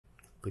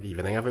Good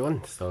evening,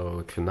 everyone. So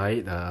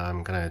tonight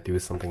I'm gonna do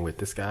something with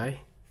this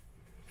guy,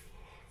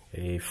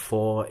 a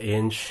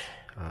 4-inch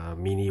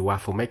mini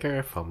waffle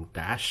maker from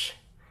Dash.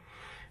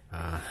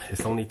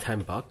 It's only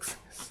 10 bucks,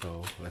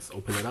 so let's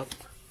open it up.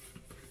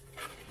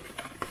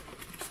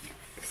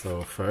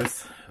 So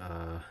first,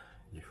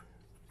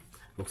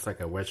 looks like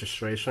a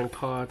registration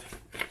card,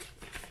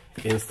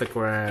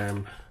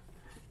 Instagram,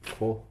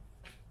 cool.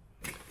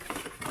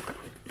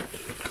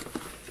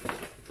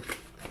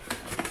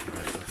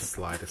 Let's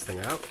slide this thing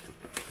out.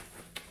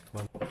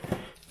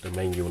 The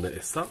main unit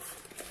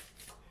itself.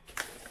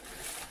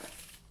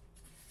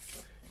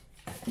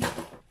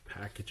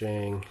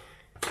 Packaging.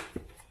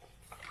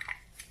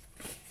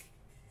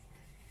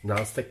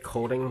 Non-stick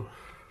coating.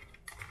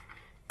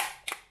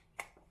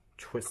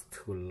 Twist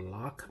to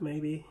lock,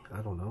 maybe?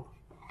 I don't know.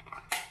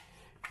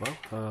 Well,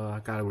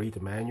 I gotta read the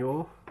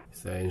manual.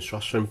 It's an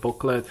instruction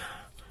booklet.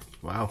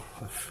 Wow,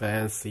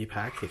 fancy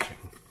packaging.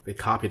 They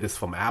copied this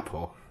from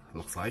Apple,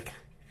 looks like.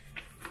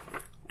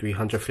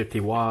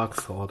 350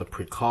 watts, all the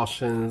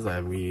precautions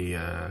that we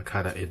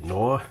kind of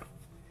ignore.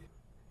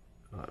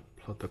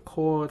 Plug the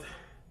cord.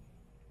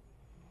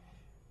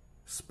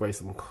 Spray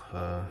some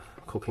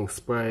cooking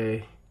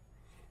spray.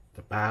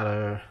 The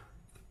batter.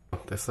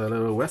 There's a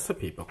little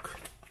recipe book.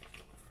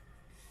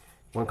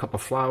 1 cup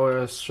of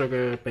flour,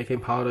 sugar, baking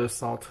powder,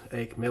 salt,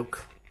 egg,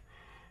 milk.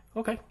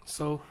 Okay,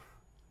 so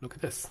look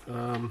at this.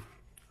 I'm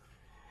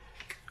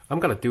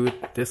gonna do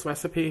this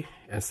recipe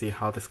and see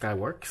how this guy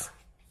works.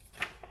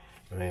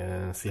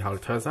 And see how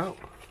it turns out.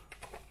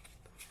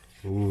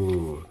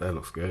 Ooh, that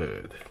looks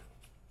good.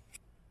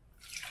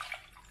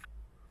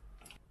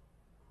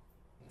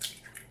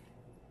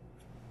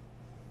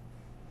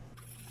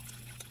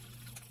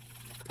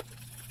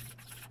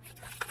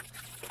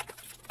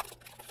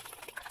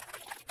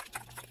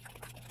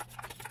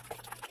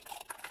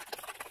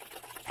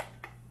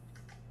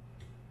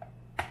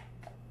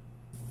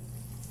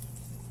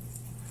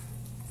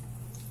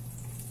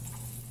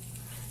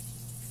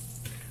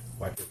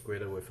 Wipe the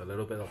griddle with a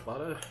little bit of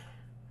butter,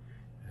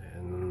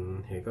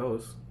 and here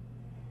goes.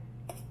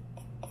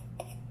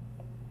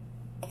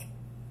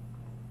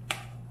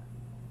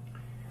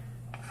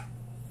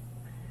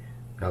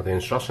 Now the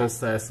instruction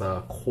says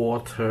a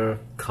 1/4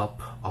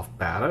 cup of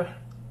batter,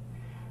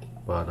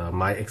 but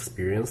my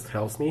experience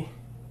tells me,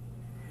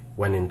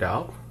 when in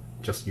doubt,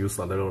 just use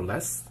a little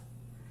less.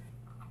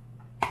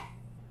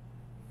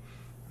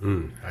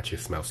 Actually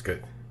smells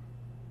good.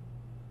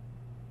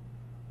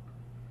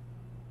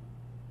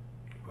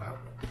 Wow.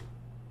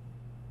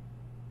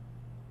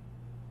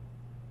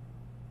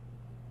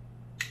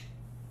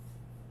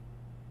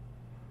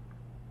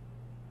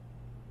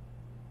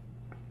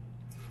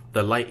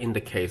 The light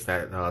indicates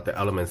that the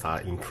elements are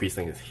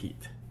increasing its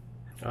heat.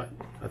 Alright,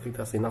 I think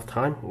that's enough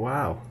time.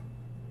 Wow.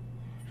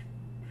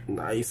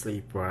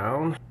 Nicely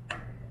brown.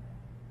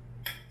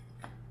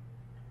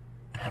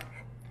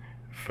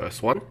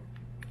 First one.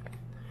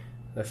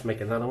 Let's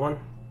make another one.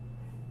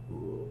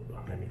 Ooh,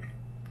 let me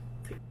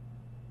take.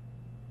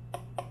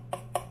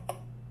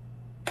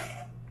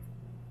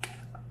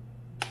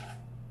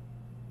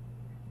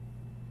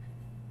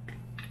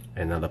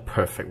 Another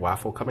perfect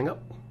waffle coming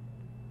up.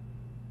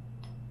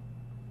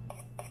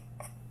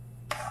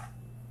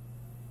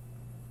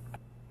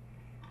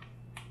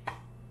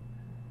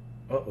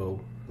 Uh-oh,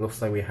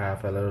 looks like we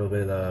have a little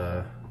bit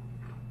of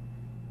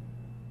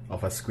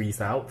a squeeze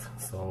out,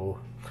 so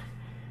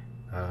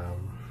I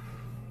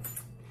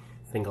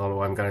think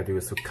all I'm gonna do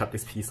is to cut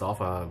this piece off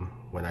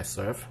when I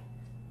serve.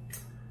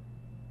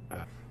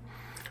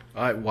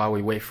 Alright, while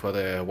we wait for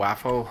the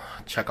waffle,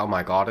 check out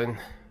my garden.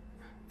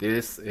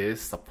 This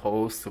is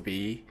supposed to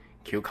be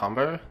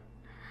cucumber,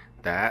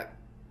 that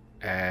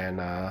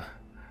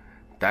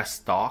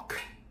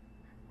stalk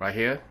right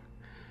here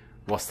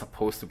was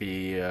supposed to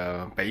be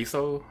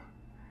basil,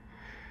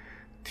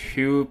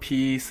 2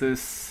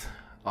 pieces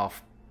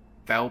of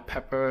bell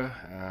pepper,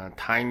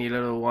 tiny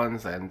little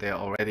ones, and they're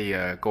already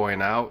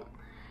going out.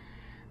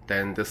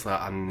 Then this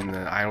I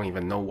don't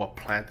even know what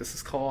plant this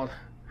is called,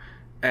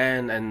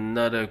 and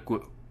another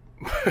good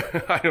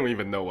I don't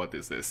even know what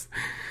this is,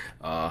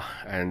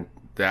 and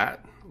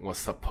that was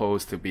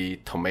supposed to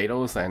be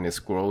tomatoes, and it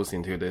grows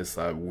into this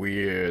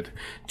weird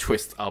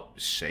twist up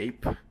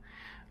shape.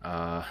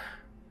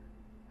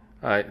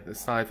 Alright,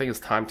 so I think it's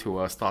time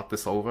to start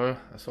this over.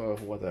 So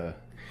what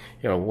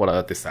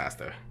a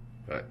disaster.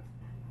 But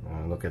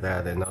look at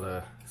that,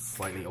 another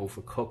slightly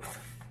overcooked.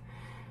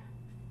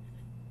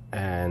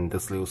 And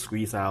this little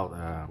squeeze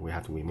out, we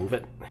have to remove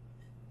it.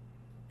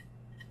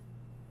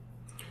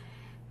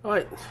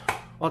 Alright,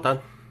 all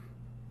done.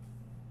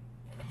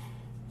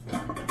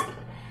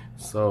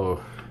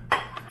 So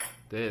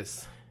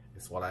this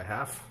is what I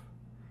have.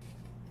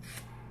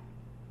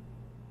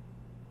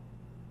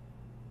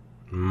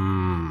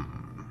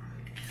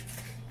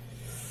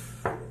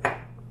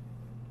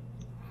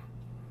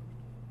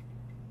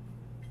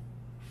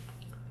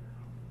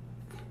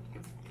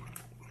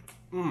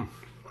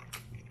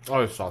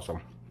 Oh, it's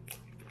awesome.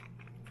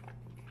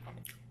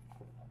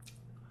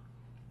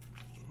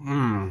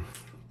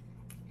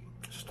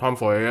 time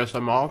for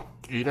ASMR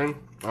eating.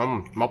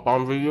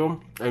 Mukbang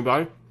video.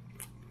 Anybody?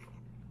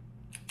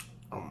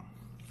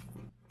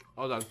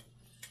 All done.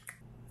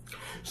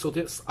 So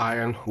this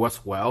iron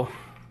works well,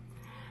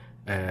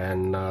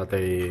 and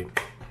the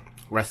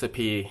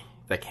recipe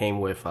that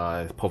came with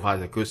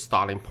provides a good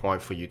starting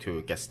point for you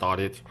to get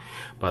started.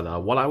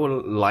 But what I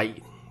would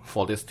like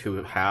for this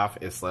to have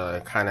is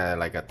kind of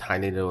like a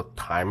tiny little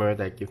timer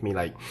that give me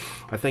like,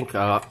 I think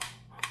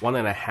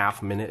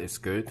 1.5 minutes is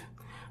good.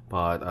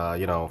 But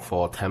you know,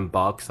 for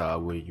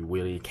 $10, you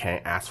really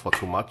can't ask for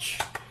too much,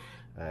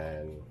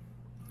 and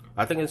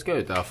I think it's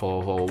good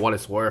for what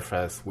it's worth.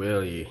 It's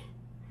really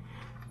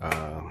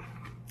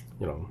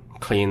you know,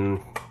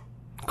 clean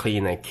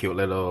and cute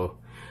little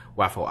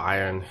waffle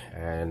iron,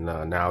 and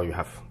now you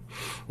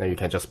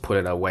can just put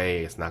it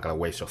away. It's not gonna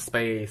waste your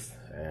space,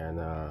 and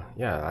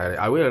yeah,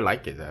 I really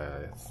like it.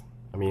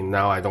 I mean,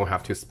 now I don't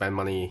have to spend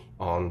money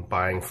on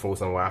buying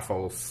frozen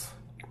waffles,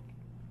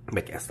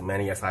 make as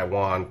many as I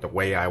want, the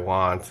way I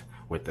want,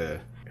 with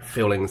the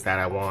fillings that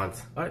I want.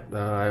 Alright,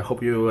 I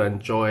hope you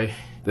enjoy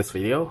this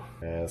video,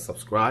 and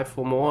subscribe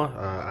for more.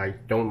 I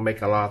don't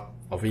make a lot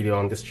of video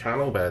on this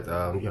channel, but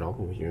you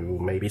know, you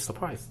may be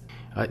surprised.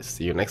 Alright,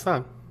 see you next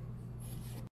time.